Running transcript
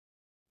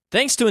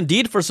Thanks to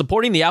Indeed for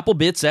supporting the Apple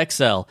Bits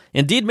XL.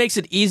 Indeed makes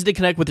it easy to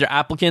connect with your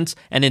applicants,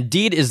 and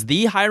Indeed is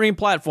the hiring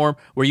platform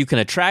where you can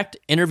attract,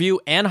 interview,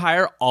 and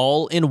hire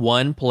all in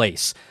one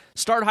place.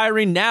 Start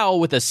hiring now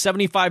with a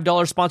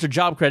 $75 sponsored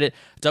job credit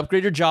to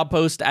upgrade your job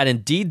post at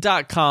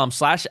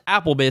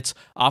Indeed.com/AppleBits.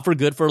 Offer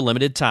good for a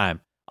limited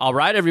time. All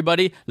right,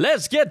 everybody,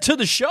 let's get to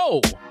the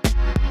show.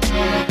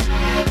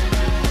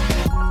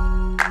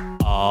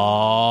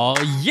 Oh,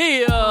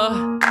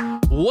 yeah.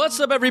 What's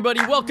up, everybody?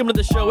 Welcome to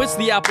the show. It's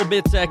the Apple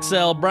Bits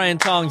XL. Brian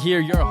Tong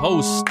here, your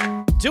host,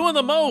 doing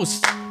the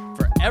most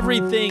for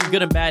everything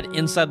good and bad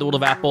inside the world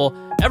of Apple.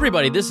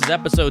 Everybody, this is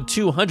episode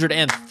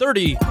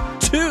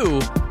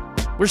 232.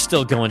 We're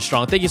still going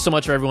strong. Thank you so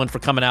much for everyone for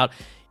coming out.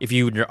 If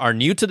you are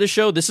new to the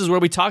show, this is where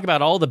we talk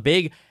about all the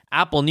big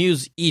Apple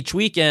news each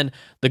weekend,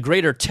 the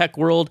greater tech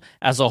world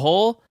as a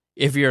whole.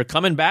 If you're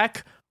coming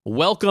back,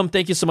 welcome.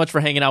 Thank you so much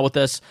for hanging out with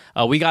us.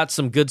 We got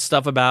some good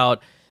stuff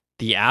about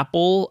the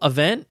Apple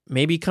event,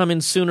 maybe coming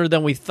sooner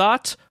than we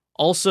thought.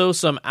 Also,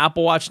 some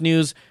Apple Watch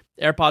news,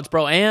 AirPods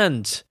Pro,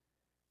 and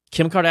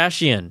Kim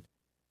Kardashian,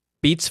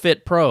 Beats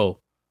Fit Pro.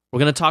 We're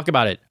going to talk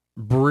about it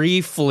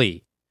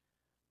briefly,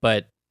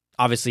 but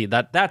obviously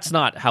that's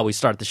not how we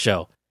start the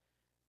show.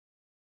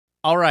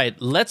 All right,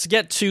 let's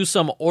get to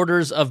some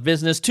orders of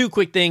business. Two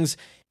quick things.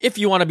 If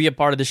you want to be a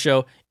part of the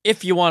show,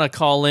 if you want to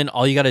call in,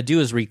 all you got to do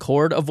is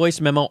record a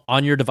voice memo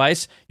on your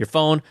device, your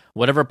phone,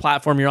 whatever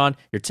platform you're on,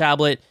 your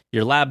tablet,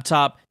 your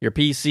laptop, your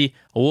PC,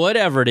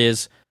 whatever it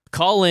is.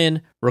 Call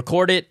in,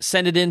 record it,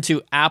 send it in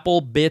to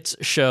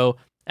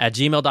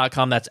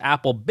applebitsshow@gmail.com. That's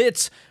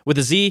applebits with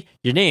a Z,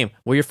 your name,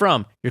 where you're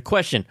from, your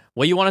question,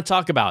 what you want to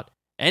talk about,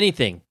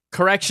 anything,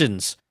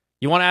 corrections.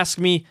 You want to ask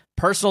me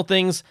personal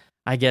things?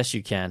 I guess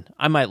you can.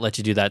 I might let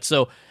you do that.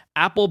 So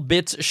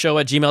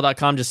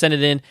applebitsshow@gmail.com. Just send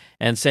it in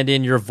and send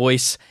in your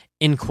voice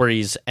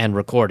inquiries and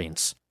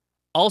recordings.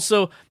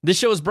 Also, this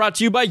show is brought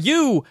to you by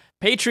you.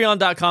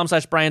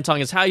 Patreon.com/Brian Tong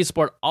is how you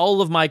support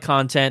all of my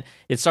content.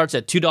 It starts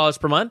at $2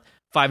 per month,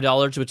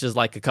 $5, which is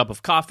like a cup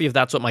of coffee if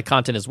that's what my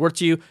content is worth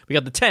to you. We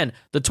got the $10,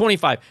 the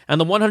 $25, and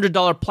the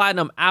 $100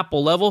 Platinum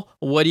Apple level.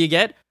 What do you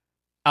get?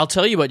 I'll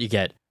tell you what you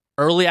get.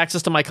 Early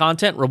access to my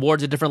content,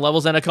 rewards at different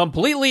levels, and a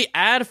completely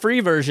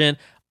ad-free version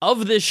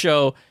of this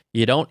show.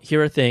 You don't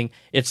hear a thing.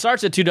 It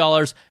starts at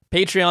 $2,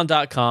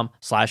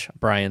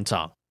 patreon.com/Brian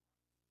Tong.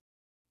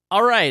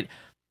 All right,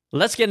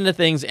 let's get into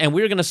things, and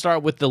we're going to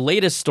start with the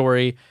latest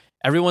story.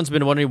 Everyone's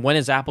been wondering, when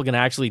is Apple going to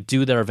actually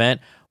do their event?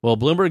 Well,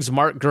 Bloomberg's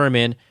Mark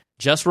Gurman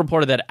just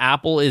reported that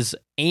Apple is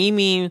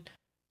aiming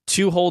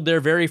to hold their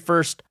very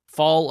first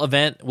fall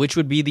event, which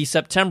would be the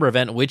September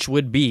event, which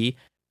would be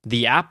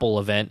the Apple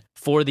event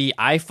for the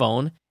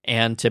iPhone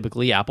and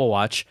typically Apple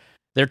Watch.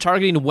 They're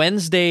targeting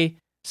Wednesday,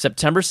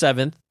 September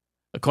 7th.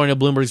 According to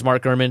Bloomberg's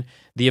Mark Gurman,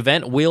 the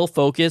event will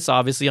focus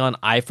obviously on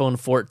iPhone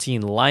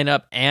 14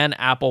 lineup and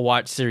Apple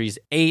Watch Series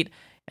 8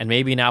 and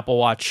maybe an Apple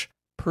Watch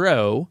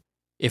Pro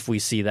if we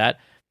see that.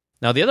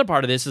 Now, the other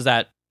part of this is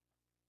that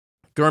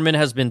Gurman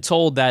has been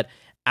told that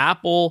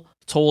Apple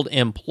told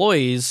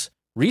employees,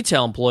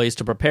 retail employees,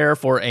 to prepare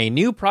for a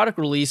new product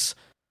release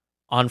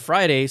on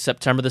Friday,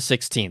 September the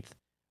 16th,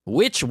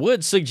 which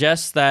would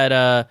suggest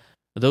that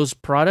those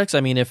products,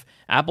 I mean, if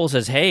Apple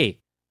says, hey,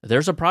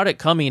 there's a product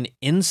coming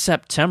in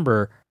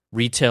September,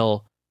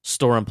 retail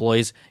store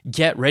employees,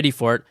 get ready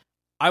for it.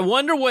 I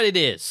wonder what it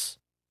is.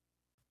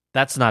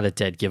 That's not a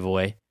dead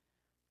giveaway.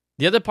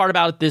 The other part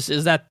about this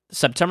is that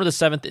September the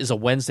 7th is a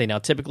Wednesday. Now,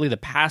 typically the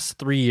past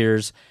 3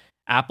 years,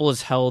 Apple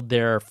has held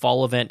their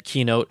fall event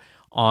keynote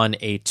on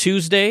a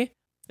Tuesday.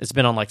 It's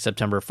been on like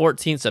September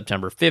 14th,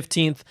 September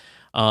 15th.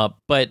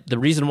 But the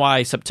reason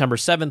why September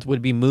 7th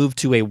would be moved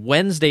to a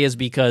Wednesday is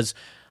because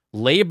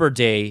Labor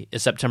Day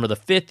is September the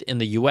 5th in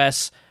the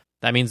U.S.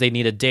 That means they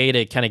need a day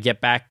to kind of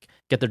get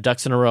their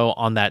ducks in a row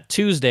on that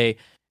Tuesday,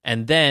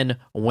 and then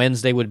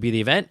Wednesday would be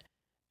the event,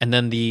 and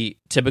then the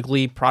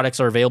typically products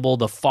are available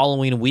the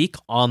following week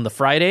on the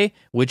Friday,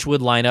 which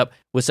would line up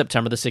with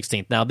September the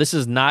 16th. Now, this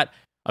is not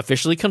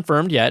officially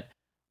confirmed yet.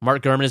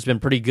 Mark Gurman has been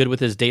pretty good with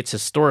his dates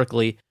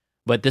historically,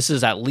 but this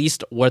is at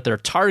least what they're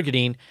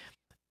targeting.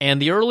 And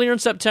the earlier in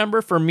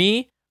September, for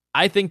me,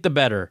 I think the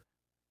better.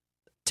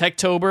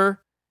 Techtober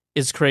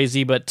is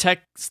crazy, but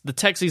the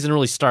tech season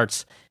really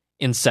starts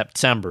in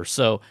September.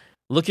 So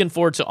looking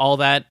forward to all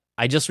that.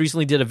 I just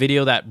recently did a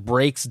video that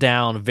breaks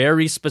down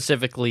very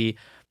specifically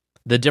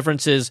the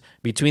differences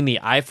between the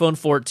iPhone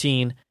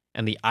 14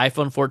 and the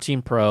iPhone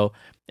 14 Pro.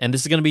 And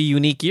this is going to be a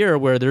unique year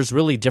where there's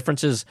really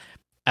differences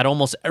at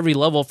almost every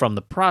level, from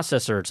the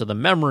processor to the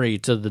memory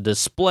to the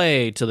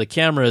display to the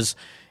cameras.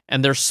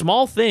 And they're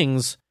small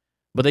things,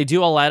 but they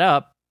do all add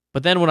up.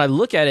 But then when I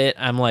look at it,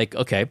 I'm like,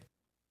 okay,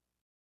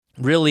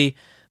 really,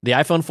 the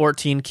iPhone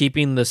 14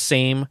 keeping the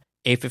same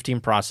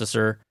A15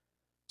 processor,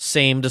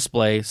 same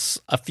display,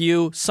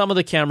 some of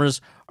the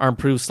cameras are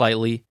improved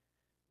slightly,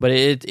 but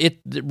it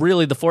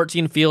really, the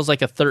 14 feels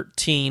like a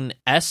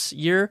 13S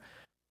year.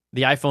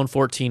 The iPhone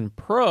 14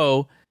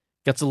 Pro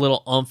gets a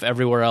little oomph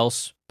everywhere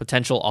else,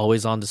 potential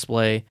always on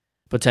display,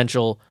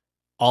 potential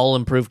all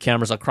improved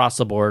cameras across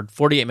the board,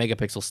 48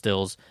 megapixel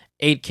stills,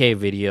 8K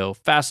video,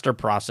 faster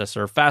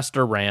processor,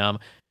 faster RAM,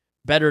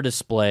 better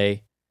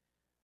display.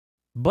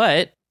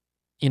 But,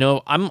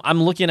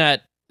 I'm looking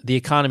at the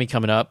economy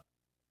coming up,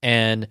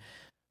 and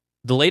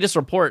the latest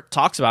report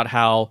talks about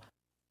how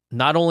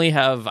not only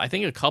have, I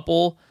think, a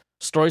couple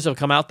stories have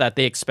come out that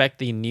they expect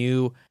the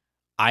new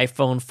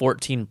iPhone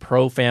 14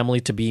 Pro family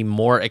to be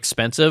more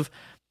expensive,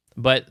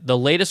 but the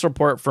latest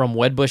report from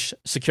Wedbush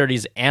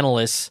Securities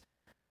analysts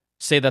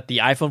say that the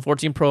iPhone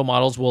 14 Pro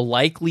models will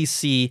likely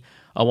see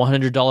a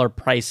 $100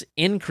 price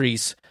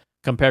increase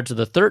compared to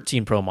the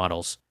 13 Pro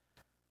models.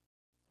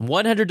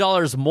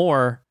 $100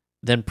 more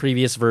than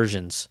previous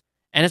versions.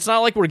 And it's not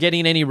like we're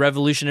getting any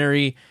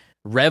revolutionary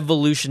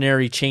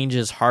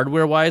changes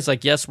hardware-wise.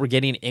 Like, yes, we're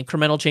getting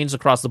incremental changes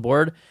across the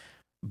board,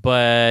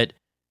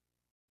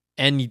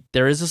 and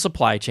there is a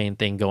supply chain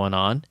thing going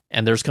on,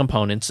 and there's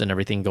components and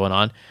everything going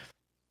on.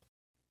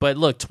 But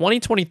look,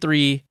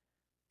 2023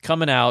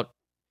 coming out,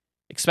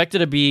 expected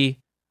to be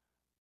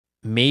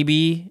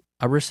maybe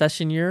a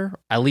recession year,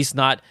 at least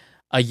not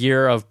a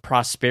year of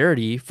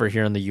prosperity for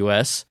here in the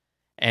US.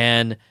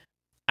 And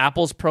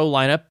Apple's Pro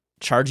lineup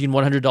charging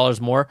 $100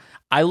 more.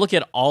 I look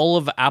at all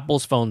of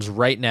Apple's phones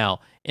right now,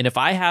 and if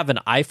I have an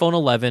iPhone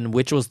 11,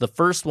 which was the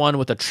first one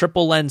with a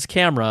triple lens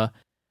camera,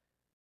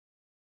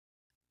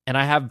 and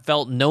I have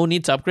felt no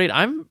need to upgrade,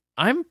 I'm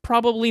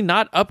probably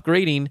not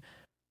upgrading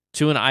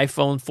to an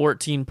iPhone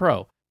 14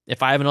 Pro.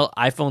 If I have an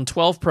iPhone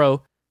 12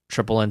 Pro,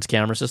 triple lens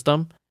camera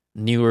system,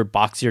 newer,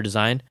 boxier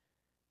design,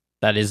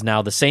 that is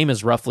now the same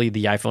as roughly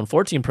the iPhone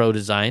 14 Pro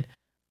design,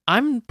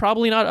 I'm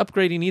probably not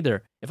upgrading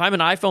either. If I'm an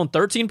iPhone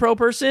 13 Pro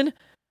person,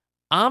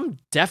 I'm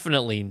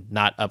definitely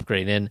not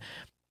upgrading. And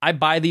I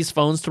buy these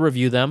phones to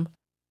review them.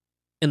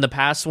 In the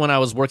past, when I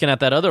was working at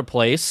that other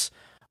place,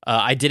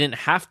 I didn't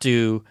have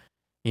to,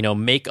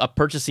 make a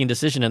purchasing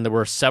decision. And there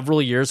were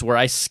several years where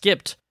I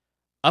skipped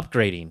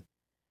upgrading.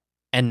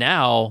 And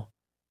now,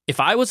 if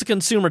I was a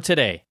consumer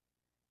today,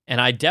 and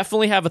I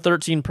definitely have a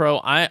 13 Pro,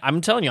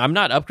 I'm telling you, I'm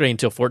not upgrading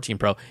to a 14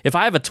 Pro. If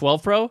I have a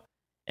 12 Pro,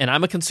 and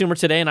I'm a consumer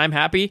today and I'm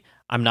happy,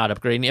 I'm not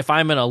upgrading. If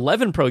I'm an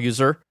 11 Pro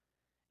user,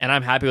 and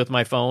I'm happy with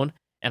my phone,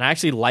 and I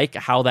actually like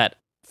how that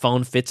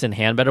phone fits in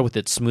hand better with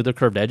its smoother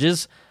curved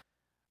edges,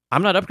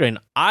 I'm not upgrading.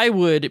 I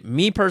would,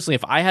 me personally,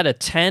 if I had a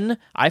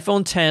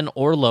iPhone 10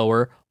 or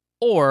lower,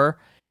 or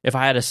if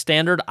I had a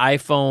standard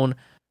iPhone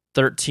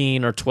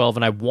 13 or 12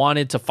 and I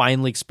wanted to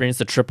finally experience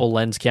the triple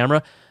lens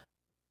camera,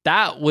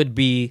 that would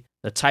be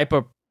the type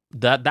of,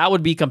 that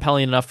would be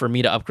compelling enough for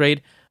me to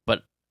upgrade.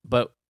 But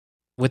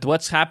with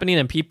what's happening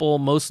and people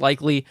most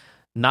likely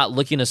not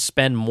looking to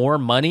spend more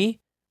money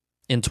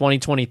in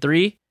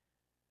 2023,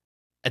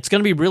 it's going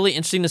to be really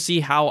interesting to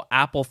see how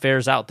Apple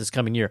fares out this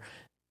coming year.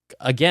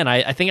 Again,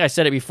 I think I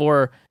said it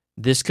before,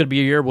 this could be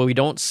a year where we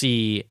don't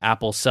see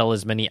Apple sell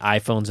as many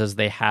iPhones as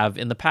they have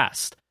in the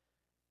past.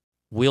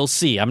 We'll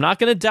see. I'm not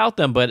going to doubt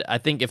them, but I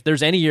think if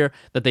there's any year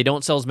that they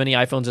don't sell as many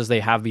iPhones as they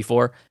have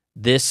before,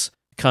 this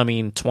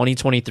coming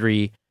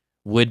 2023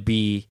 would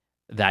be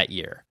that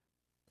year.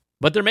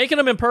 But they're making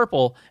them in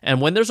purple,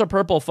 and when there's a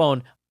purple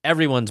phone,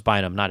 everyone's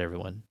buying them. Not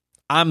everyone.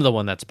 I'm the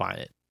one that's buying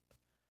it.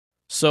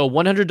 So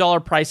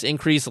 $100 price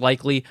increase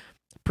likely.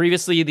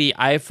 Previously, the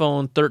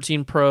iPhone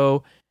 13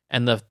 Pro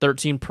and the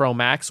 13 Pro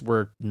Max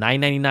were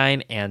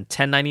 $999 and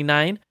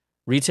 $1,099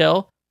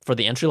 retail for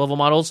the entry-level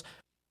models.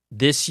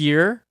 This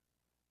year,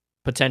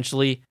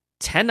 potentially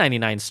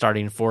 $1,099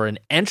 starting for an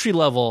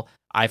entry-level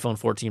iPhone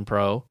 14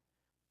 Pro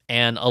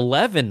and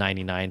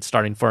 $1,199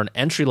 starting for an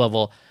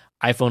entry-level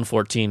iPhone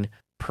 14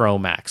 Pro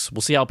Max.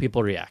 We'll see how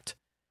people react.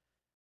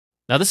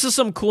 Now, this is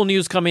some cool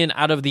news coming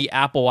out of the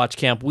Apple Watch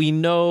camp. We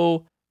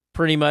know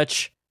pretty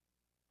much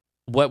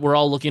what we're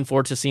all looking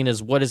forward to seeing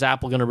is what is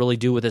Apple going to really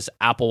do with this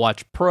Apple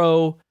Watch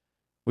Pro.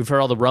 We've heard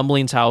all the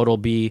rumblings how it'll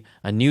be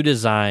a new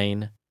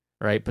design,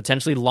 right?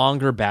 Potentially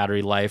longer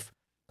battery life,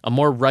 a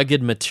more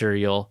rugged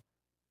material.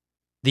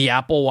 The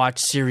Apple Watch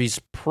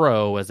Series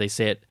Pro, as they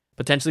say it,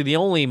 potentially the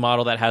only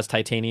model that has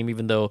titanium,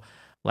 even though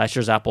last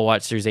year's Apple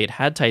Watch Series 8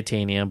 had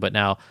titanium, but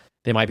now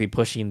they might be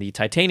pushing the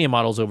titanium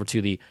models over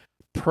to the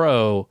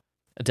Pro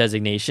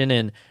designation.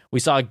 And we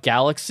saw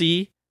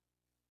Galaxy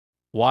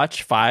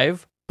Watch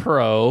 5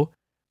 Pro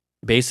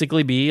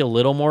basically be a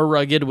little more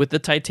rugged with the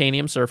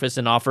titanium surface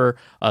and offer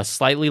a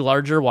slightly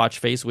larger watch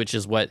face, which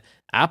is what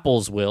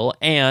Apple's will,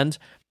 and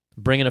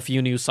bring in a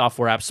few new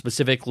software apps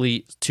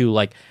specifically to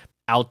like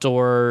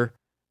outdoor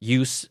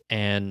use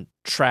and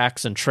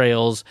tracks and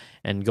trails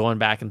and going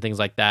back and things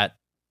like that.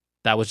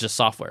 That was just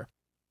software.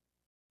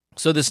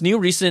 So this new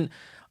recent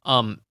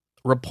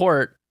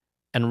report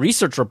and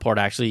research report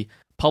actually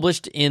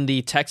published in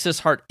the Texas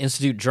Heart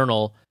Institute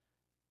Journal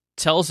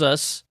tells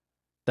us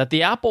that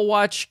the Apple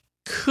Watch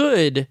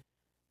could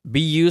be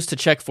used to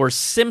check for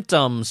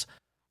symptoms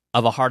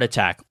of a heart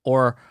attack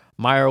or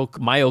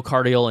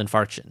myocardial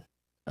infarction.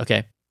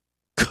 Okay.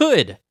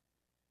 Could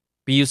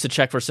be used to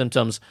check for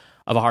symptoms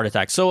of a heart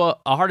attack. So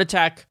a heart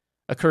attack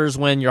occurs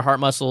when your heart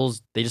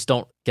muscles, they just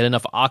don't get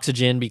enough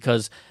oxygen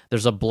because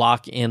there's a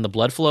block in the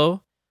blood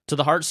flow. to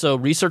the heart. So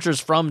researchers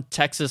from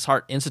Texas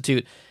Heart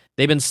Institute,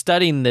 they've been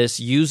studying this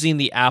using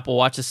the Apple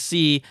Watch to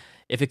see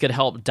if it could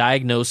help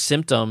diagnose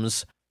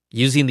symptoms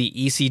using the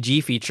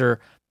ECG feature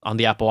on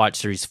the Apple Watch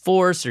Series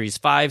 4, Series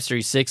 5,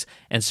 Series 6,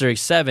 and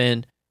Series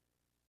 7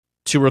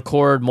 to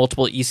record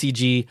multiple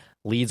ECG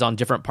leads on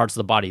different parts of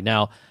the body.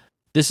 Now,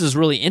 this is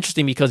really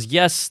interesting because,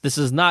 yes, this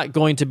is not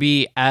going to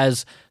be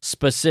as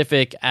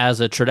specific as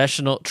a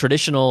traditional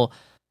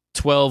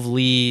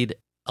 12-lead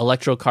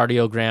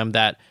electrocardiogram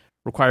that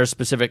requires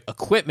specific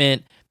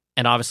equipment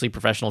and obviously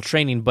professional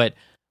training. But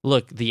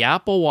look, the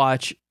Apple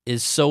Watch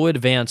is so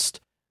advanced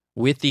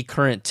with the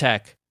current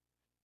tech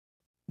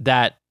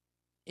that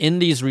in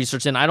these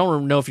research, and I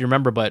don't know if you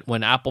remember, but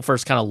when Apple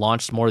first kind of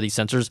launched more of these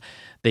sensors,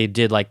 they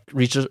did like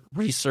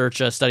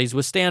research studies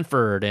with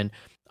Stanford and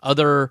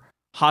other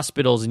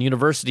hospitals and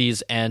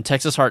universities, and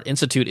Texas Heart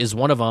Institute is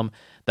one of them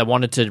that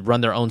wanted to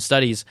run their own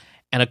studies.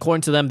 And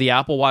according to them, the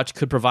Apple Watch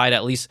could provide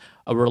at least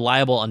a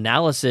reliable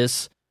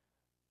analysis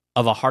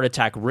of a heart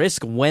attack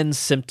risk when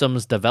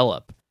symptoms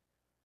develop.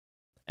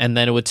 And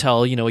then it would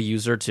tell, a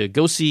user to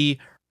go see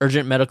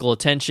urgent medical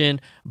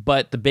attention.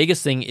 But the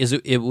biggest thing is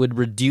it would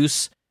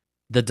reduce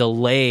the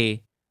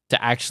delay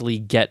to actually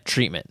get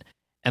treatment.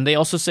 And they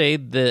also say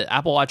the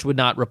Apple Watch would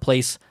not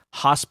replace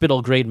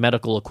hospital-grade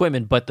medical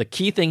equipment, but the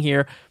key thing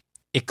here,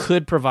 it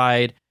could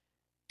provide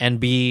and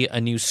be a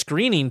new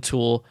screening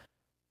tool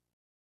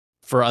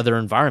for other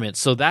environments.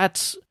 So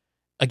that's,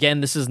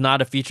 again, this is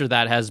not a feature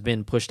that has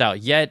been pushed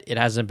out yet. It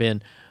hasn't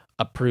been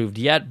approved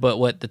yet, but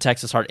what the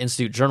Texas Heart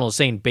Institute Journal is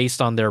saying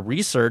based on their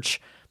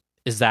research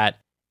is that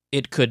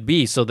it could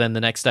be. So then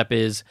the next step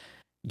is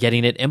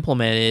getting it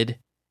implemented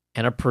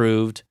and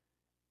approved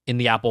in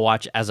the Apple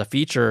Watch as a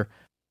feature.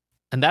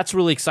 And that's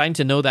really exciting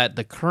to know that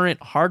the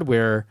current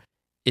hardware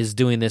is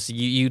doing this.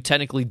 You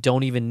technically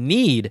don't even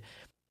need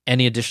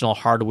any additional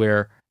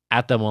hardware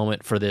at the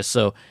moment for this.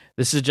 So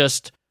this is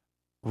just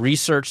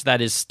research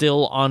that is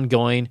still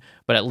ongoing,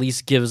 but at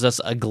least gives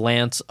us a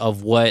glance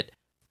of what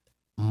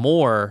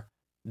more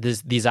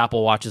these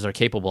Apple Watches are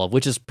capable of,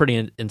 which is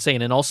pretty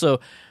insane. And also,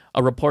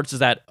 reports is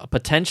that a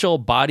potential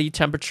body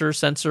temperature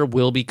sensor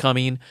will be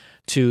coming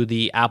to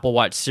the Apple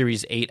Watch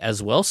Series 8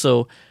 as well.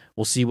 So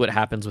we'll see what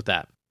happens with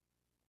that.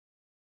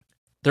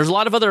 There's a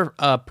lot of other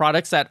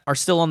products that are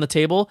still on the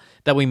table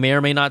that we may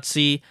or may not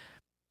see.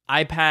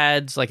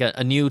 iPads, like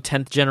a new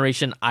 10th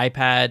generation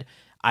iPad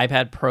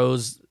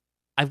Pros.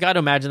 I've got to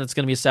imagine that's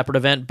going to be a separate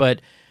event,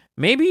 but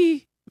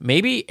maybe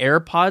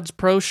AirPods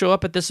Pro show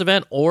up at this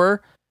event,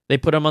 or they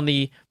put them on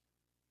the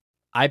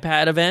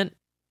iPad event,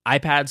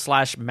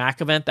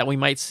 iPad/Mac event that we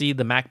might see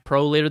the Mac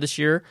Pro later this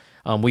year.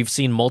 We've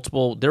seen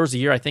multiple. There was a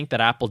year, I think,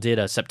 that Apple did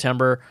a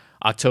September,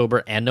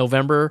 October, and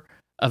November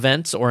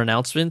events or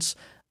announcements.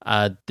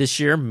 This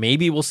year,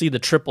 maybe we'll see the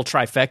triple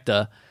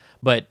trifecta,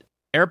 but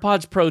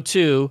AirPods Pro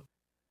 2,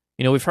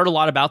 we've heard a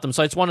lot about them,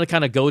 so I just wanted to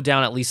kind of go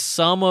down at least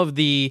some of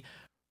the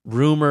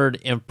rumored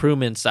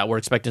improvements that we're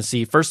expecting to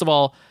see. First of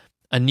all,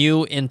 a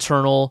new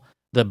internal,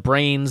 the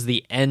brains,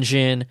 the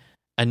engine,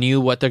 a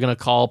new what they're going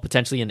to call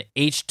potentially an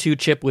H2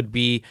 chip would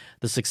be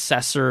the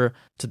successor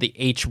to the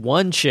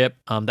H1 chip.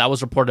 That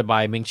was reported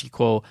by Ming-Chi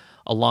Kuo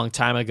a long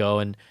time ago,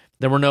 and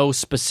there were no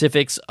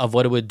specifics of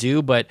what it would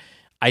do, but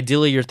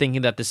ideally you're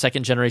thinking that the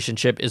second generation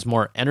chip is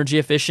more energy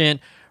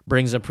efficient,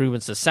 brings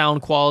improvements to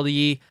sound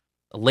quality,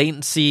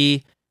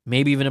 latency,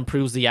 maybe even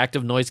improves the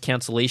active noise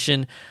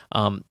cancellation,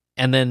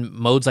 and then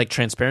modes like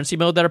transparency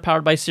mode that are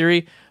powered by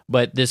Siri.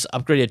 But this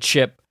upgraded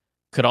chip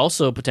could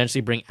also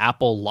potentially bring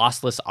Apple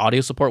lossless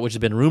audio support, which has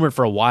been rumored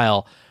for a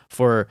while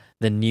for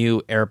the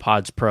new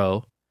AirPods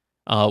Pro.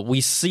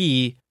 We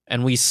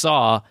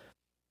saw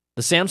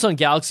the Samsung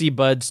Galaxy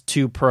Buds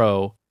 2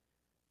 Pro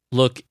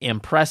look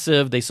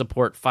impressive. They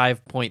support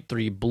 5.3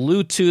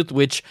 Bluetooth,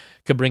 which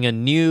could bring a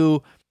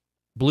new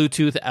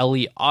Bluetooth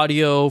LE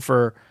audio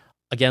for,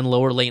 again,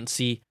 lower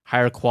latency,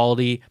 higher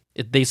quality.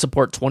 They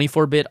support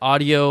 24-bit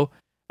audio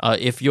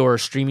if your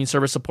streaming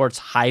service supports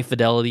high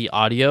fidelity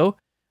audio.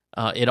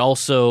 It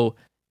also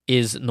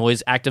is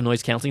active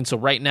noise canceling. So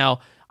right now,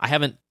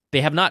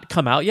 they have not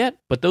come out yet,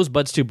 but those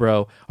Buds 2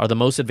 Pro are the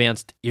most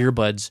advanced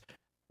earbuds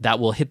that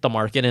will hit the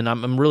market. And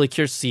I'm really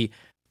curious to see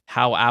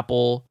how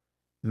Apple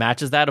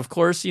matches that. Of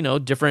course,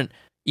 different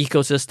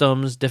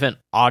ecosystems, different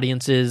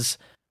audiences,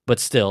 but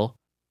still.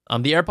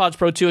 The AirPods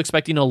Pro 2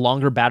 expecting a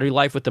longer battery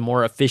life with a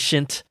more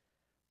efficient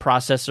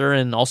processor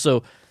and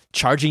also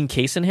charging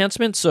case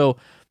enhancement. So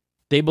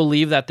they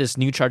believe that this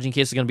new charging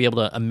case is going to be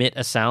able to emit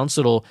a sound,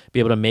 so it'll be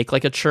able to make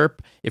like a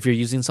chirp if you're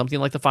using something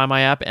like the Find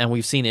My app. And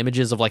we've seen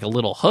images of like a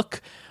little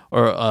hook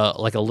or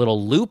like a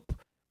little loop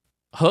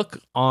hook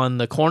on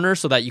the corner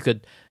so that you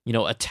could,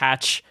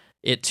 attach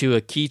it to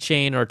a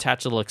keychain or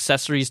attach little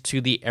accessories to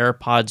the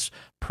AirPods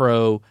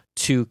Pro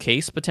 2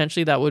 case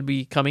potentially that would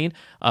be coming.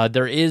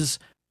 There is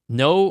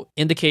no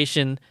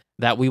indication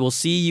that we will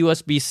see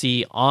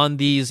USB-C on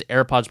these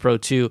AirPods Pro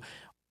 2.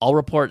 All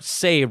reports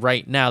say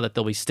right now that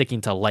they'll be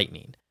sticking to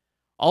Lightning.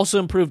 Also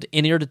improved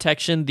in-ear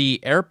detection. The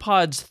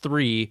AirPods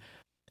 3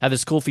 have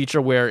this cool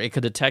feature where it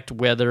could detect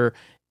whether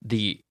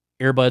the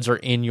earbuds are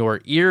in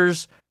your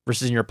ears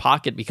versus in your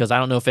pocket, because I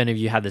don't know if any of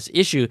you had this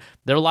issue.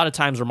 There are a lot of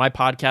times where my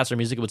podcast or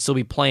music would still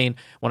be playing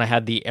when I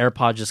had the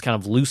AirPod just kind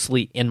of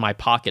loosely in my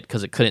pocket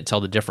because it couldn't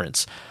tell the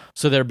difference.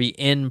 So there'd be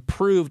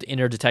improved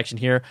in-ear detection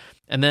here.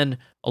 And then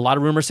a lot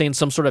of rumors saying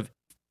some sort of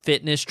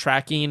fitness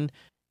tracking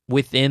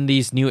within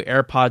these new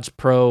AirPods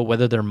Pro,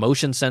 whether they're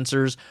motion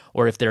sensors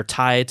or if they're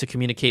tied to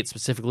communicate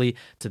specifically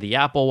to the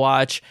Apple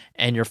Watch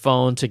and your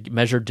phone to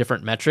measure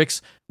different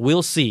metrics.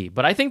 We'll see.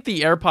 But I think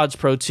the AirPods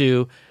Pro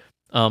 2,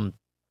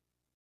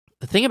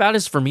 the thing about it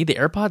is, for me, the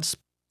AirPods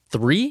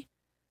 3,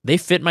 they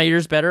fit my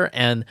ears better,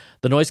 and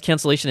the noise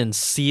cancellation and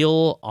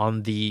seal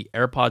on the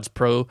AirPods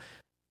Pro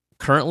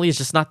currently is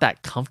just not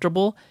that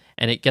comfortable,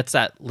 and it gets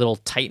that little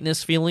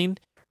tightness feeling,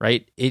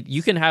 right?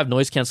 You can have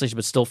noise cancellation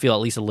but still feel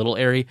at least a little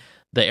airy.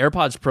 The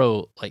AirPods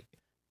Pro, like,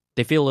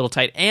 they feel a little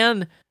tight,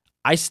 and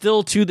I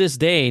still to this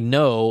day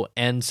know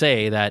and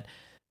say that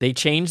they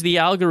changed the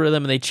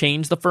algorithm and they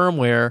changed the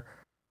firmware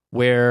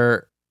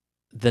where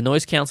the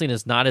noise canceling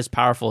is not as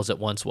powerful as it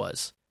once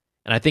was.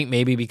 And I think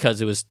maybe because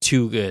it was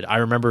too good. I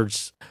remember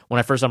when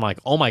I first, I'm like,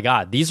 oh my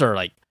God, these are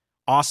like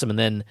awesome. And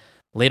then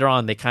later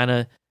on, they kind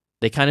of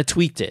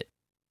tweaked it.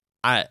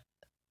 I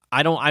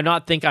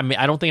don't think I'm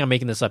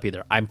making this up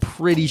either. I'm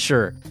pretty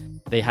sure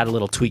they had a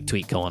little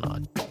tweak going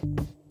on.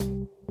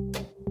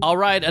 All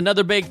right,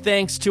 another big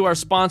thanks to our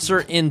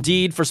sponsor,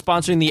 Indeed, for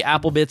sponsoring the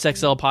Applebits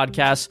XL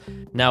podcast.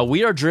 Now,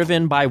 we are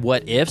driven by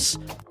what ifs.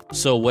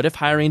 So what if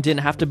hiring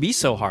didn't have to be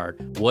so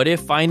hard? What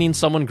if finding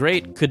someone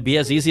great could be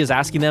as easy as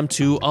asking them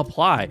to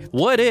apply?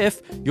 What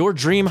if your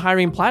dream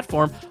hiring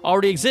platform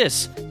already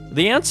exists?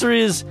 The answer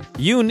is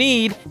you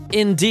need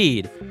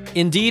Indeed.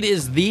 Indeed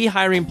is the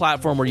hiring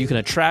platform where you can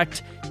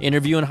attract,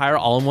 interview, and hire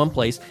all in one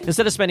place.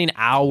 Instead of spending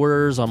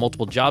hours on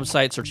multiple job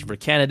sites searching for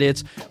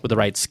candidates with the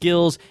right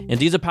skills,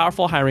 Indeed's a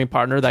powerful hiring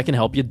partner that can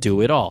help you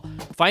do it all.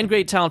 Find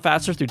great talent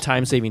faster through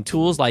time-saving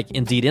tools like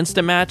Indeed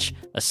Instant Match,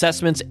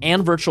 assessments,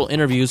 and virtual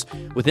interviews.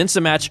 With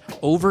Instant Match,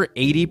 over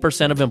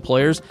 80% of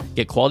employers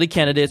get quality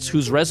candidates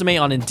whose resume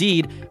on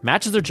Indeed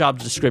matches their job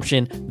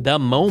description the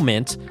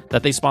moment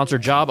that they sponsor a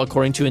job,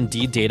 according to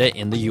Indeed data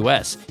in the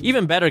U.S.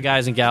 Even better,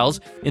 guys and gals,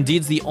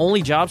 Indeed's the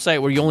only job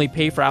site where you only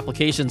pay for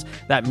applications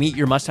that meet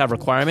your must-have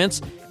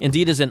requirements.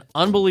 Indeed is an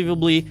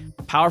unbelievably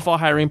powerful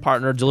hiring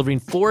partner, delivering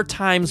 4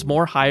 times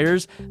more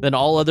hires than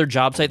all other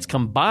job sites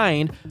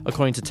combined,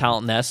 according to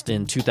Talent Nest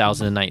in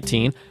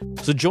 2019.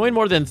 So join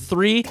more than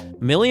 3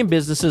 million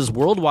businesses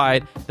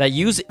worldwide that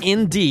use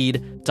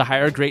Indeed to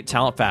hire great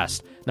talent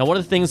fast. Now, one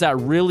of the things that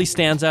really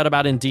stands out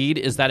about Indeed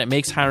is that it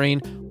makes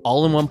hiring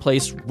all in one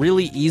place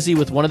really easy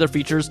with one of their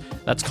features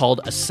that's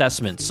called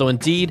assessments. So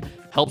Indeed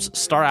helps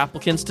star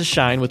applicants to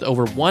shine with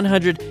over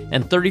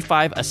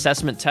 135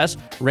 assessment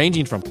tests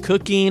ranging from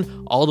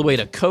cooking all the way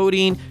to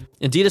coding.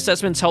 Indeed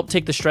assessments help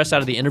take the stress out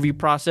of the interview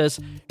process.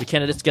 Your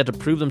candidates get to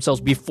prove themselves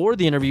before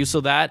the interview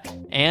so that,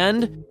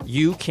 and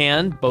you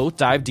can both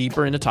dive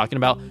deeper into talking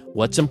about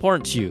what's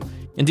important to you.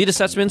 Indeed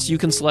assessments you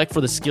can select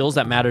for the skills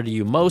that matter to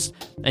you most,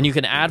 and you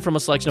can add from a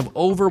selection of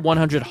over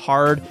 100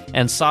 hard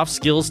and soft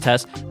skills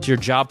tests to your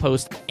job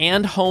post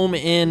and home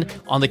in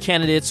on the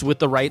candidates with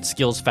the right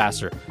skills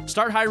faster.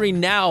 Start hiring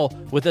now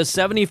with a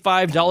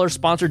 $75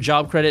 sponsored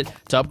job credit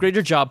to upgrade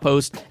your job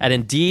post at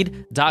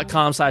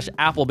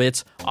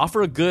Indeed.com/Applebits.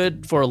 Offer a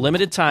good for a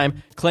limited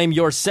time. Claim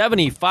your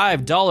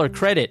 $75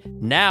 credit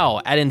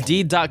now at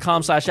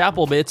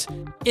Indeed.com/Applebits.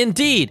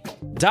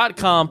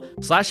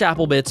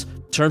 Indeed.com/Applebits.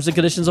 Terms and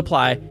conditions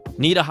apply.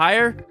 Need a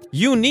hire?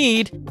 You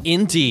need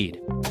Indeed.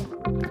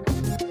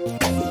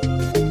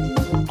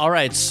 All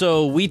right,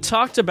 so we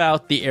talked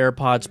about the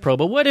AirPods Pro,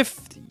 but what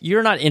if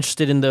you're not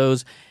interested in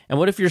those? And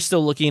what if you're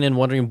still looking and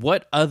wondering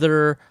what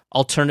other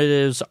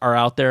alternatives are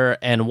out there?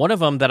 And one of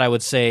them that I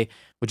would say,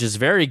 which is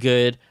very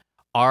good,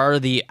 are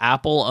the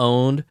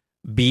Apple-owned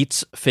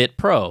Beats Fit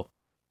Pro.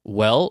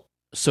 Well,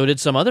 so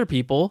did some other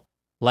people,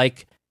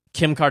 like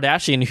Kim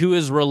Kardashian, who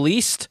has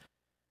released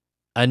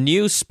a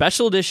new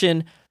special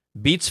edition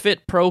Beats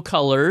Fit Pro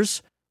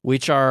colors,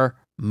 which are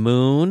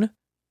Moon,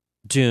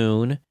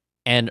 Dune,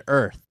 and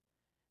Earth.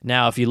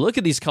 Now, if you look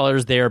at these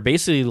colors, they are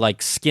basically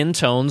like skin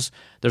tones.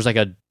 There's like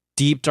a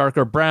deep,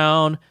 darker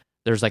brown.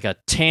 There's like a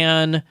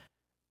tan.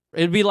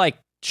 It'd be like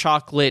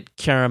chocolate,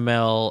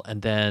 caramel,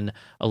 and then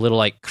a little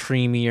like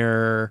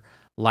creamier,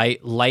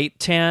 light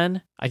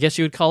tan, I guess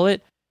you would call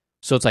it.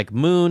 So it's like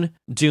Moon,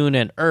 Dune,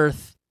 and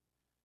Earth.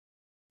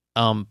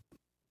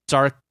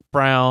 Dark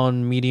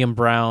brown, medium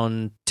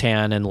brown,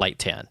 tan, and light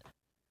tan.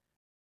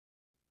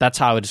 That's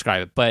how I would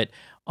describe it. But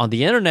on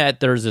the internet,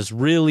 there's this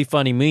really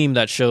funny meme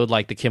that showed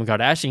like the Kim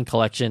Kardashian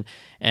collection,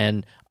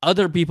 and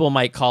other people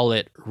might call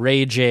it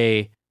Ray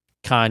J,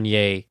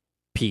 Kanye,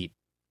 Pete.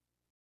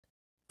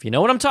 If you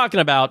know what I'm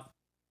talking about,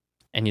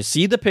 and you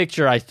see the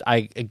picture,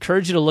 I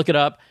encourage you to look it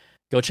up.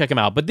 Go check them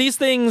out. But these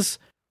things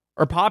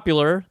are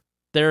popular.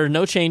 There are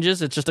no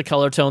changes. It's just a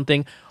color tone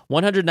thing.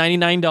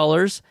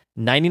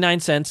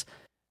 $199.99.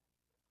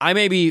 I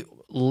may be,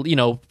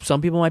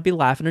 some people might be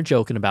laughing or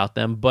joking about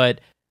them, but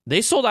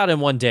they sold out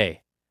in one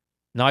day.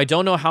 Now, I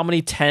don't know how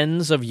many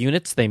tens of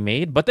units they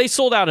made, but they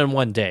sold out in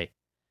one day.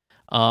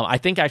 I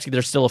think actually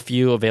there's still a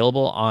few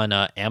available on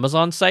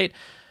Amazon site,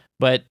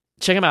 but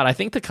check them out. I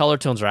think the color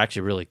tones are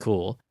actually really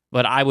cool,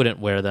 but I wouldn't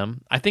wear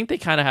them. I think they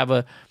kind of have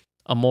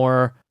a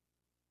more,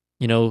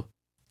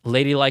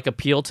 ladylike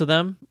appeal to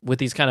them with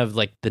these kind of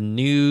like the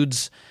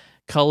nudes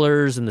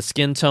colors and the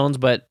skin tones,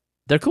 but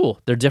they're cool.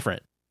 They're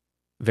different.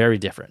 Very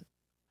different.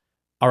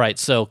 All right,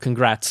 so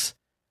congrats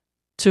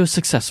to a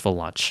successful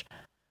launch.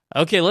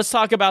 Okay, let's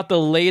talk about the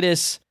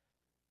latest,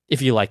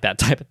 if you like that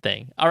type of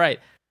thing. All right,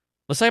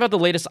 let's talk about the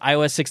latest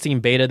iOS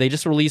 16 beta. They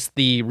just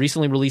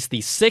recently released the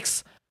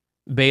 6th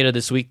beta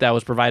this week that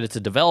was provided to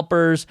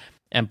developers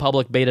and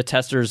public beta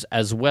testers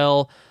as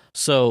well.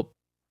 So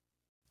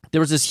there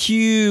was this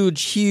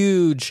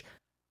huge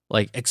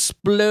like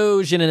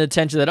explosion in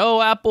attention that,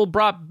 Apple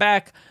brought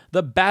back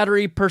the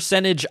battery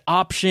percentage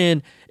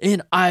option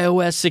in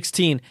iOS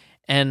 16.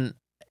 And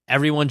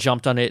everyone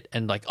jumped on it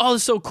and like, this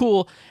is so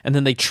cool. And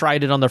then they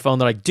tried it on their phone.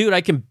 They're like, dude,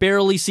 I can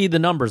barely see the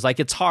numbers. Like,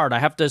 it's hard. I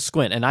have to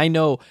squint. And I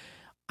know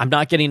I'm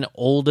not getting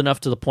old enough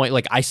to the point,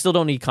 like, I still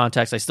don't need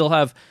contacts. I still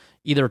have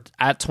either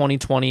at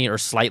 2020 or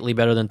slightly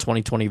better than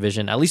 2020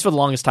 vision. At least for the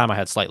longest time, I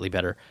had slightly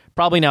better.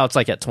 Probably now it's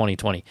like at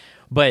 2020.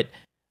 But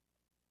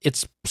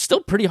it's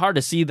still pretty hard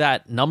to see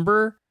that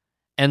number.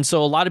 And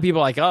so a lot of people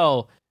are like,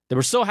 they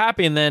were so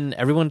happy. And then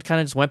everyone kind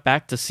of just went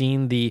back to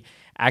seeing the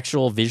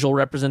actual visual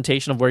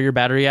representation of where your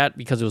battery at,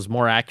 because it was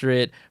more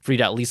accurate for you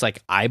to at least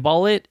like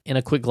eyeball it in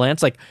a quick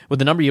glance. Like with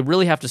the number, you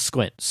really have to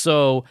squint.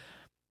 So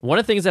one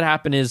of the things that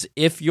happened is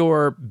if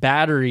your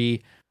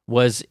battery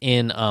was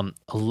in a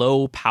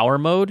low power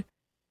mode,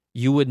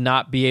 you would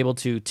not be able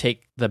to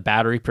take the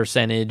battery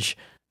percentage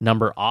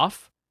number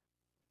off.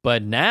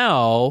 But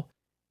now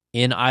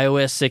in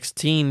iOS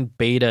 16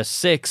 beta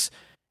 6,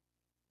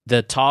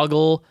 the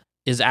toggle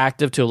is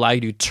active to allow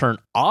you to turn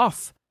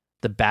off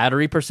the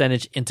battery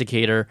percentage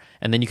indicator,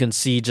 and then you can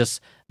see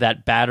just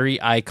that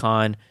battery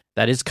icon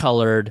that is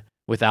colored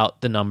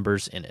without the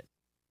numbers in it.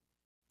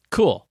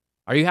 Cool.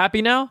 Are you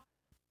happy now?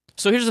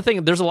 So here's the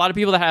thing. There's a lot of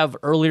people that have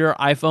earlier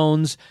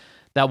iPhones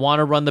that want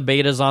to run the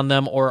betas on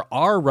them or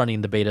are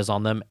running the betas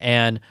on them.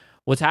 And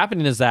what's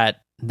happening is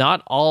that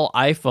not all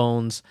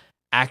iPhones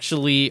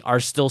actually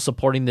are still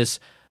supporting this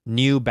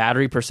new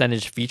battery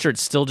percentage feature.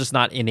 It's still just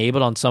not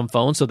enabled on some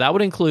phones. So that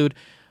would include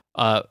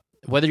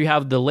whether you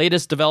have the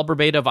latest developer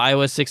beta of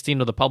iOS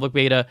 16 or the public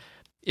beta.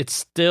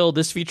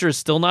 This feature is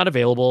still not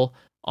available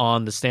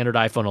on the standard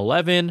iPhone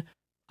 11,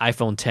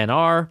 iPhone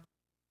XR,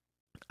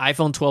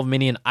 iPhone 12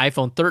 mini, and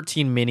iPhone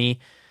 13 mini.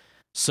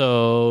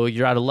 So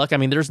you're out of luck. I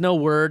mean, there's no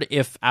word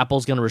if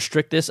Apple's going to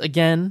restrict this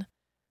again.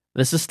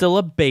 This is still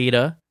a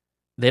beta.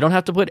 They don't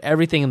have to put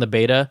everything in the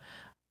beta.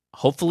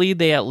 Hopefully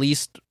they at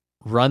least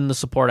run the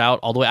support out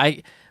all the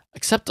way.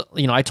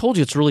 I told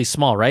you it's really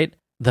small, right?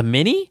 The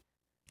mini?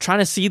 Trying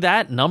to see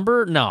that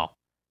number? No.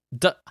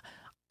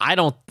 I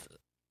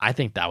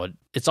think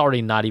it's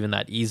already not even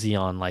that easy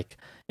on like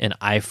an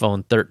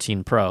iPhone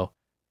 13 Pro.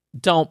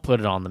 Don't put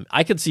it on them.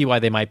 I could see why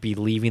they might be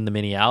leaving the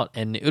mini out,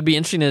 and it would be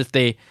interesting if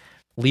they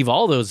leave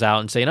all those out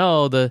and say,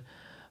 no, the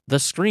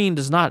screen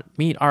does not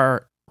meet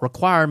our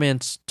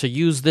requirements to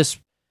use this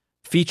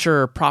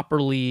feature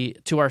properly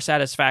to our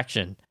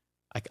satisfaction.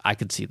 I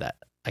could see that.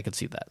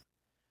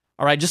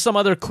 All right, just some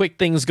other quick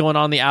things going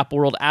on in the Apple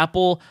world.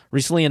 Apple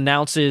recently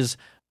announces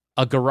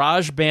a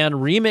GarageBand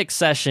remix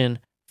session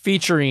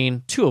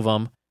featuring two of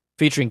them,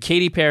 featuring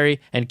Katy Perry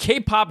and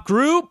K-pop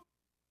group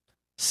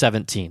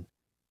 17.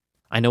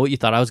 I know what you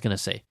thought I was going to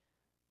say.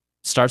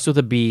 Starts with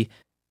a B,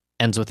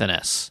 ends with an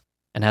S,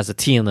 and has a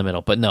T in the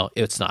middle, but no,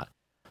 it's not.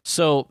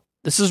 So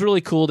this is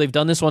really cool. They've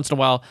done this once in a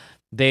while.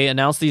 They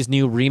announced these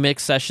new remix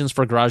sessions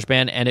for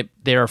GarageBand, and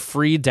they are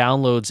free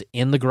downloads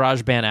in the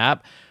GarageBand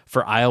app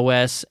for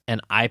iOS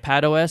and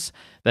iPadOS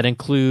that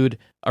include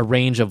a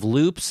range of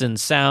loops and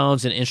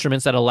sounds and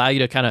instruments that allow you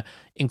to kind of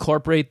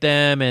incorporate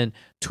them and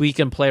tweak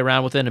and play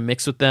around with it and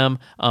mix with them.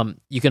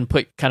 You can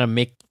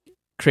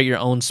create your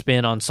own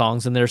spin on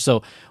songs in there.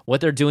 So what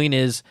they're doing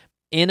is,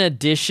 in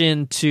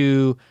addition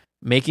to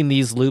making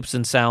these loops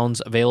and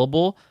sounds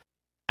available,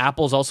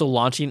 Apple's also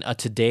launching a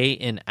Today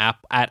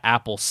at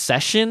Apple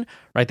session,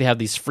 right? They have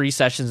these free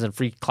sessions and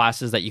free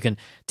classes that you can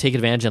take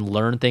advantage and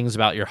learn things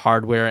about your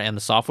hardware and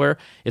the software.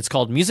 It's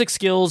called Music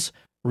Skills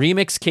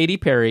Remix Katy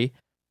Perry.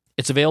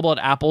 It's available at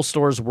Apple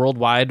stores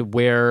worldwide,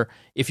 where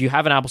if you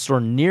have an Apple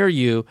store near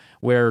you,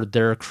 where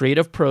their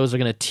creative pros are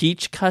going to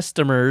teach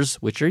customers,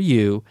 which are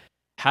you,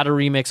 how to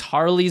remix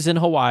Harley's in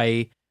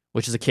Hawaii,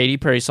 which is a Katy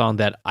Perry song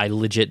that I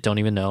legit don't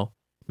even know.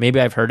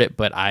 Maybe I've heard it,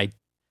 but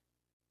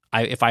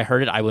if I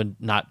heard it, I would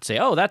not say,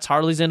 oh, that's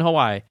Harley's in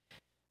Hawaii.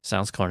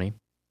 Sounds corny.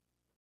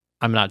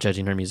 I'm not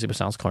judging her music, but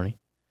sounds corny.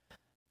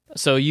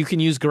 So you can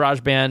use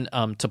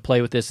GarageBand to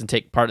play with this and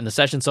take part in the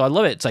session. So I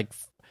love it. It's like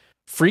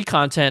free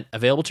content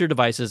available to your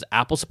devices,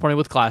 Apple supporting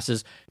with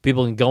classes.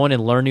 People can go in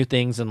and learn new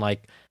things and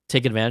like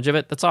take advantage of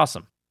it. That's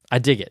awesome. I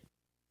dig it.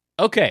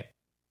 Okay.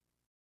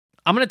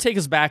 I'm going to take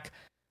us back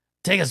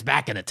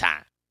in a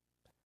time.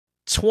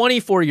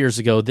 24 years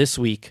ago this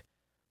week,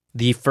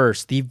 the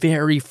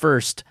very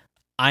first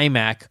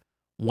iMac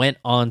went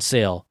on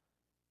sale.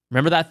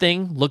 Remember that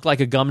thing? Looked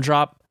like a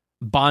gumdrop.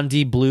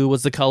 Bondi blue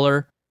was the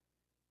color.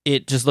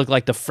 It just looked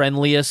like the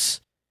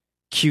friendliest,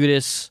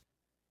 cutest,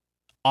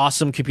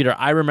 awesome computer.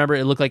 I remember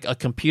it looked like a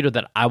computer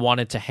that I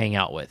wanted to hang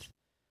out with.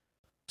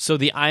 So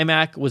the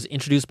iMac was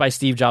introduced by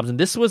Steve Jobs, and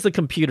this was the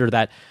computer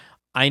that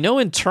I know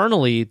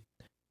internally,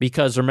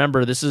 because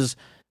remember, this is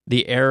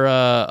the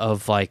era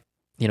of like,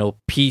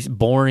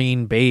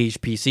 boring beige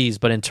PCs,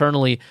 but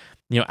internally,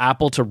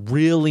 Apple to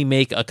really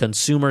make a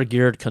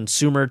consumer-geared,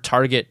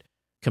 consumer-target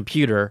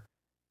computer,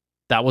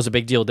 that was a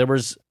big deal. There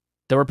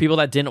were people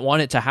that didn't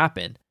want it to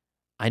happen.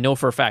 I know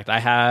for a fact. I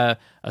had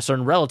a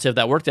certain relative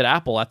that worked at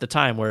Apple at the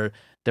time where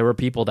there were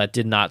people that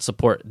did not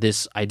support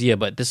this idea,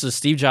 but this is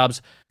Steve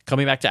Jobs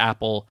coming back to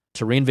Apple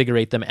to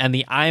reinvigorate them, and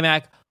the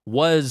iMac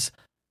was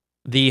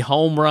the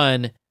home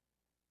run,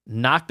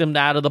 knocked them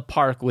out of the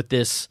park with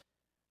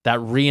that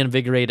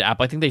reinvigorated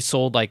Apple. I think they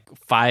sold like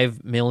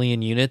 5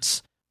 million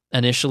units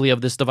initially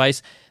of this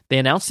device. They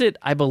announced it,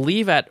 I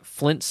believe, at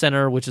Flint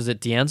Center, which is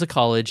at De Anza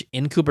College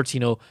in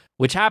Cupertino,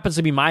 which happens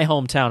to be my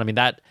hometown. I mean,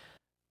 that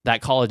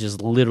college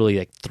is literally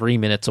like 3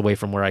 minutes away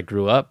from where I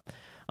grew up.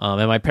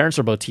 And my parents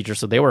were both teachers,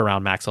 so they were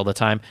around Macs all the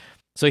time.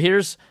 So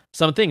here's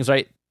some things,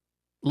 right?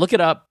 Look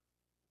it up.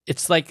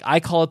 It's like,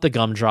 I call it the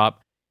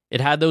gumdrop. It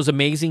had those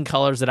amazing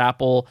colors that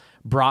Apple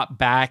brought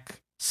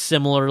back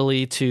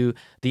similarly to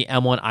the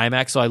M1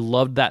 iMac. So I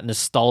loved that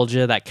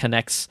nostalgia that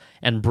connects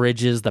and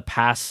bridges the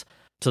past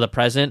to the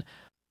present.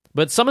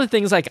 But some of the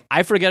things, like,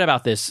 I forget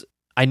about this.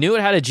 I knew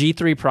it had a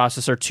G3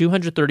 processor,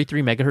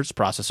 233 megahertz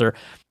processor.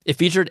 It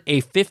featured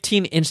a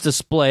 15-inch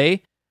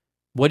display.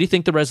 What do you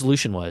think the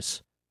resolution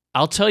was?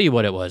 I'll tell you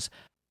what it was.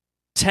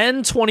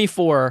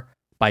 1024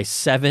 by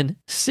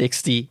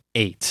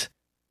 768.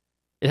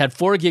 It had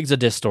 4 gigs of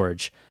disk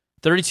storage,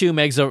 32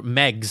 megs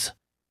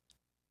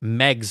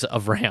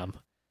of RAM.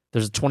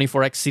 There's a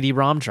 24x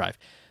CD-ROM drive.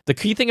 The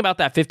key thing about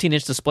that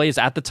 15-inch display is,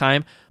 at the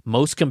time,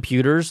 most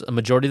computers, a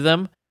majority of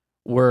them,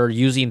 were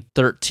using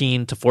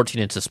 13 to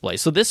 14-inch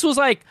displays. So this was,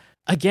 like,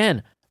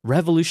 again,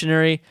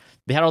 revolutionary.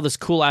 They had all this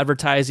cool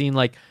advertising,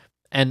 like,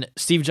 and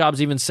Steve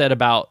Jobs even said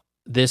about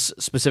this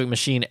specific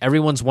machine,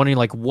 everyone's wondering,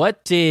 like,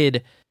 what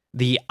did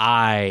the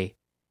I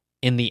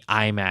in the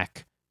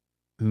iMac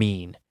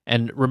mean?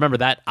 And remember,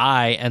 that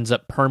I ends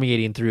up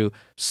permeating through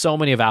so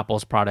many of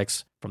Apple's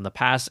products from the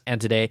past and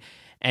today.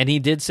 And he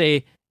did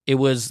say it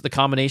was the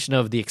combination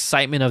of the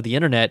excitement of the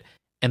internet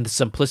and the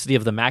simplicity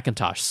of the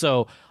Macintosh.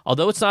 So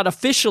although it's not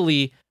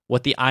officially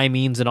what the I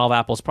means in all of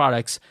Apple's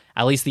products,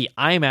 at least the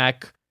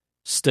iMac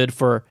stood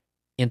for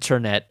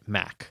Internet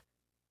Mac.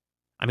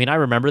 I mean, I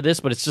remember this,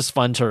 but it's just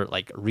fun to,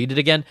 like, read it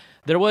again.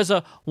 There was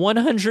a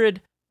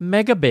 100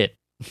 megabit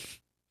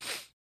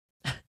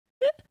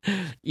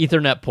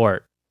Ethernet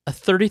port, a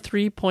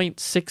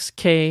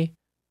 33.6K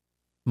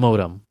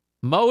modem.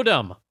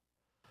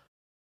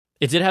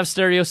 It did have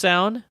stereo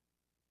sound,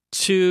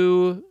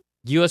 2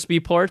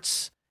 USB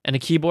ports, and a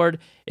keyboard.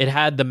 It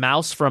had the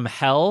mouse from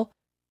Hell.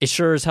 It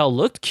sure as hell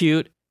looked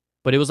cute,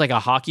 but it was like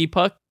a hockey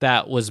puck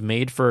that was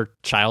made for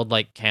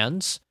childlike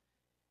hands.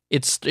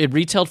 It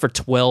retailed for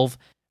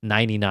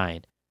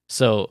 $12.99.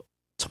 So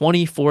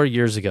 24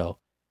 years ago,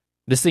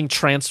 this thing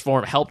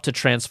helped to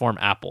transform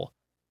Apple.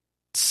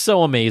 It's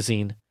so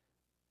amazing.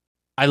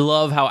 I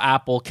love how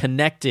Apple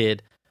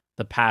connected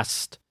the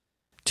past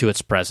to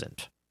its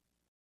present.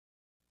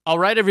 All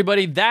right,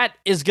 everybody, that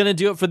is going to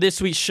do it for this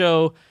week's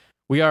show.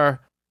 We are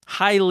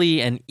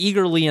highly and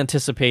eagerly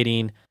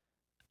anticipating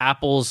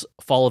Apple's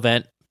fall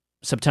event,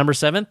 September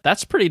 7th.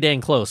 That's pretty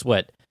dang close.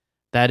 What?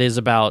 That is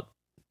about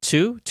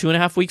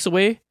 2.5 weeks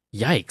away?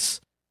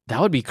 Yikes.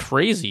 That would be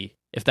crazy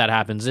if that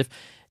happens. If,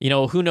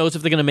 who knows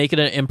if they're going to make it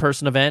an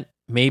in-person event.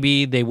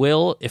 Maybe they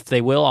will. If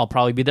they will, I'll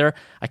probably be there.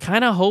 I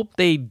kind of hope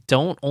they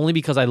don't, only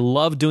because I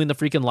love doing the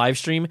freaking live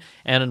stream.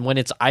 And when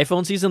it's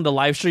iPhone season, the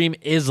live stream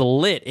is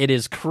lit. It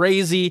is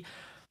crazy.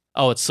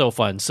 Oh, it's so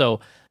fun.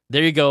 So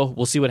there you go.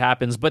 We'll see what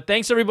happens. But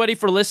thanks, everybody,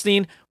 for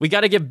listening. We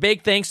got to give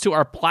big thanks to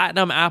our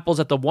platinum apples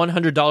at the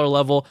 $100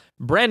 level: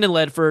 Brandon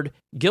Ledford,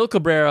 Gil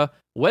Cabrera,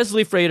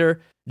 Wesley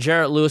Frater,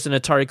 Jarrett Lewis, and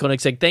Atari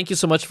Koenigsegg. Thank you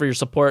so much for your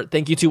support.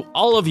 Thank you to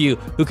all of you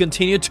who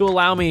continue to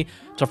allow me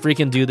to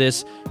freaking do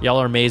this. Y'all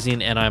are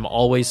amazing, and I'm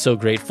always so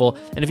grateful.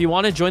 And if you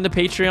want to join the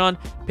Patreon,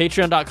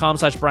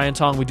 patreon.com/Brian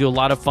Tong. We do a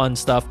lot of fun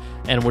stuff,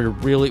 and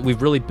we've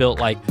really built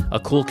like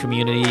a cool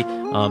community.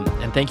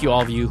 And thank you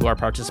all of you who are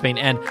participating.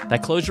 And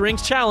that Close Your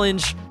Rings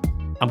challenge,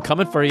 I'm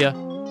coming for you.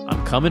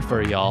 I'm coming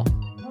for y'all.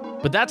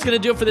 But that's going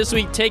to do it for this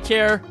week. Take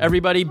care,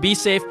 everybody. Be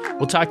safe.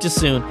 We'll talk to you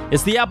soon.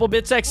 It's the Apple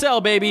Bits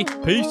XL, baby.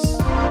 Peace.